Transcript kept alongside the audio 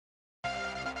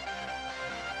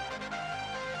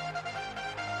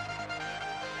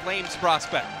Flames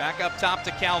prospect. Back up top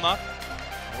to Kalma.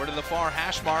 Over to the far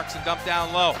hash marks and dump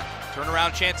down low.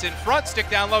 Turnaround chance in front, stick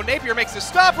down low. Napier makes the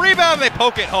stop, rebound, they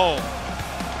poke it home.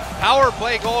 Power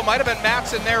play goal, might have been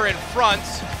Matson there in front.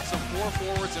 So 4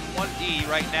 forwards and 1 D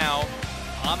right now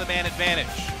on the man advantage.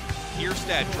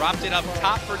 Kierstead dropped it up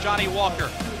top for Johnny Walker.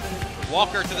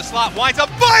 Walker to the slot, winds up,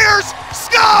 fires,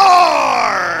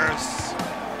 scores!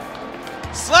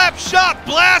 Slap shot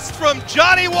blast from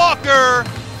Johnny Walker.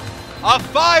 A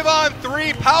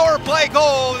 5-on-3 power play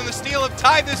goal, and the Steel have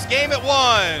tied this game at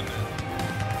 1.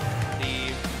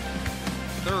 The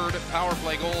 3rd power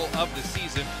play goal of the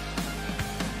season.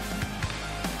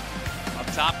 Up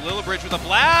top, Lillibridge with a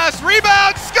blast,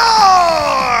 rebound,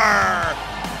 score!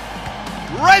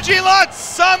 Reggie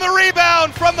Lutz on the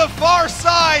rebound from the far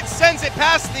side, sends it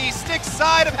past the stick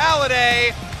side of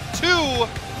Halliday.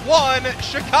 2-1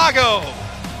 Chicago.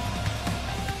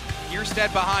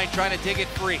 Kierstead behind, trying to dig it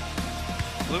free.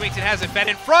 Bloomington has it fed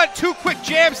in front. 2 quick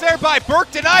jams there by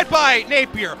Burke, denied by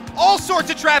Napier. All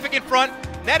sorts of traffic in front.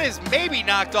 Net is maybe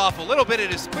knocked off a little bit.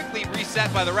 It is quickly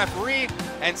reset by the referee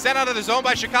and sent out of the zone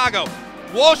by Chicago.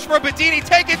 Walsh for Bedini,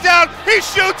 take it down. He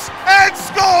shoots and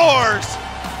scores.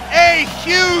 A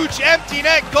huge empty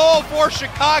net goal for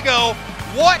Chicago.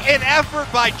 What an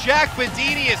effort by Jack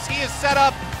Bedini as he is set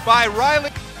up by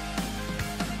Riley.